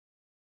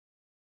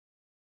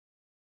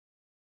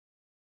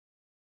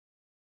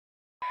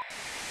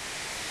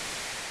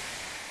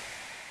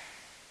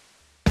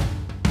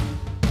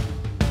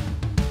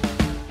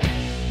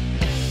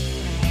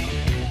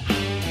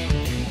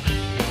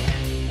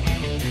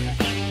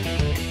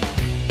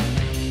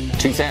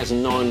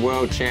...2009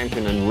 World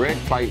Champion and red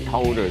plate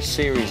holder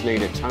series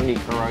leader Tony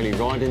Cairoli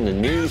riding the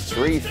new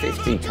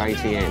 350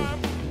 KTM.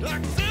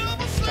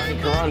 Tony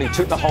Cairoli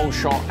took the whole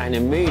shot and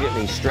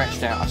immediately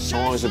stretched out a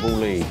sizable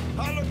lead.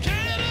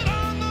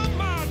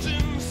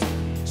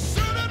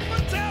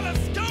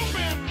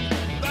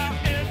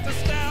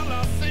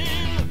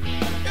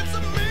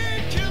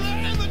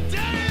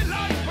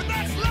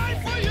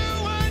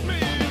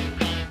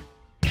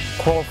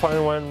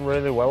 Qualifying went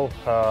really well.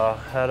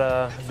 Had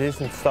a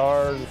decent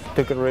start,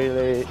 took it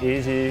really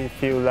easy,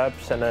 few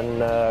laps, and then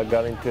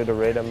got into the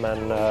rhythm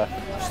and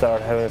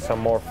started having some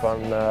more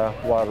fun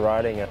while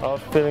riding it. I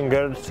was feeling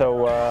good,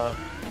 so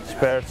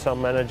spared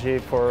some energy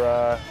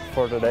for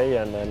today,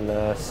 and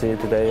then see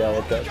today how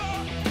it goes.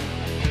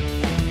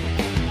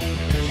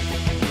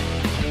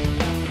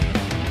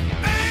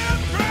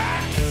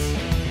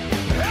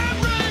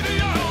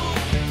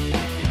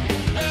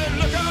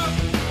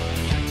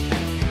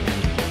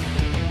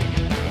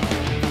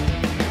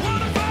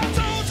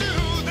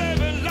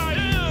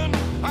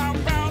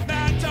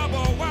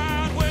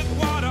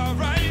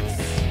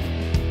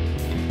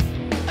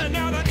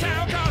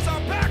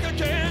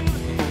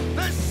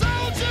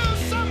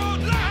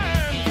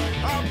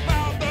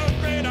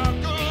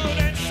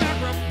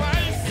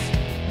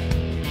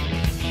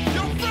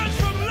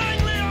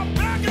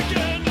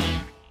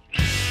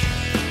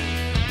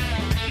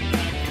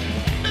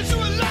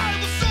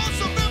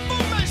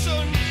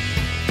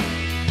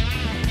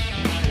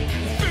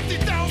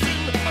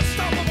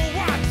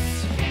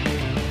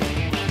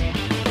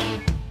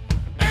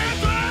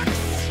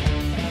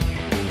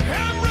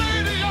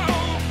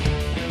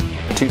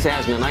 The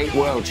 2008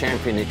 World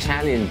Champion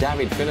Italian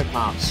Davide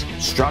Filippas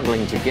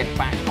struggling to get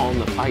back on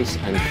the pace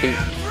and keep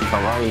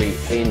Cairoli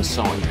in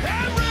sight.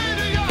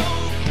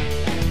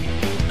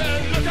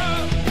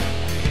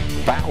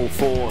 Battle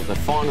for the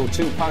final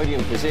two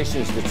podium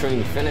positions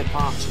between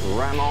Filippas,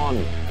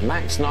 Ramon,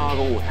 Max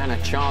Nagel and a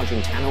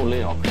charging Tanner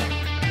Leoc.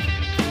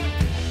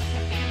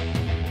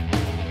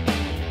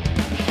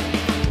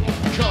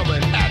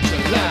 Coming at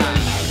you live.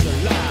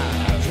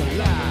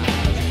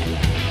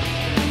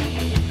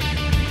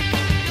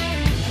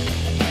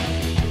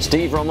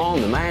 Steve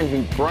Ramon, the man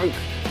who broke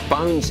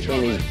bones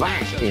in his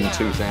back in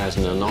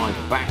 2009,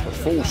 back at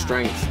full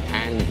strength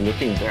and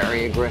looking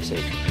very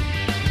aggressive.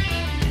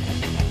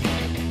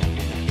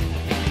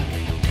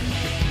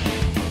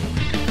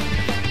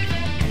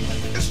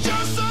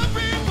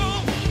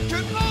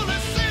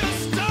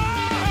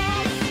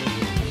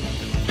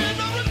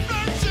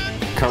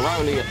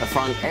 Cairoli at the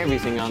front,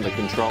 everything under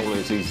control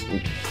as he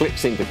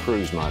clicks into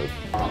cruise mode.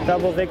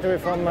 Double victory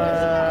from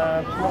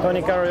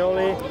Tony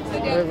Cairoli.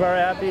 We're very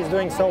happy he's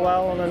doing so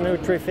well on the new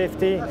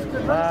 350.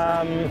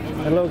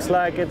 It looks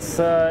like it's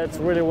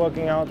really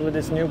working out with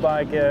this new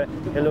bike.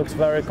 He looks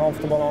very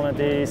comfortable on it.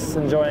 He's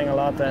enjoying a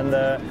lot, and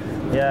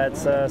yeah,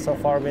 it's so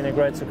far been a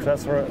great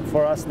success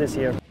for us this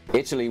year.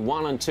 Italy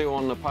 1 and 2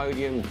 on the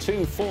podium,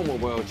 two former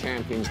world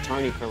champions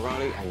Tony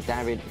Cairoli and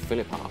Davide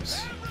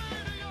Filippas.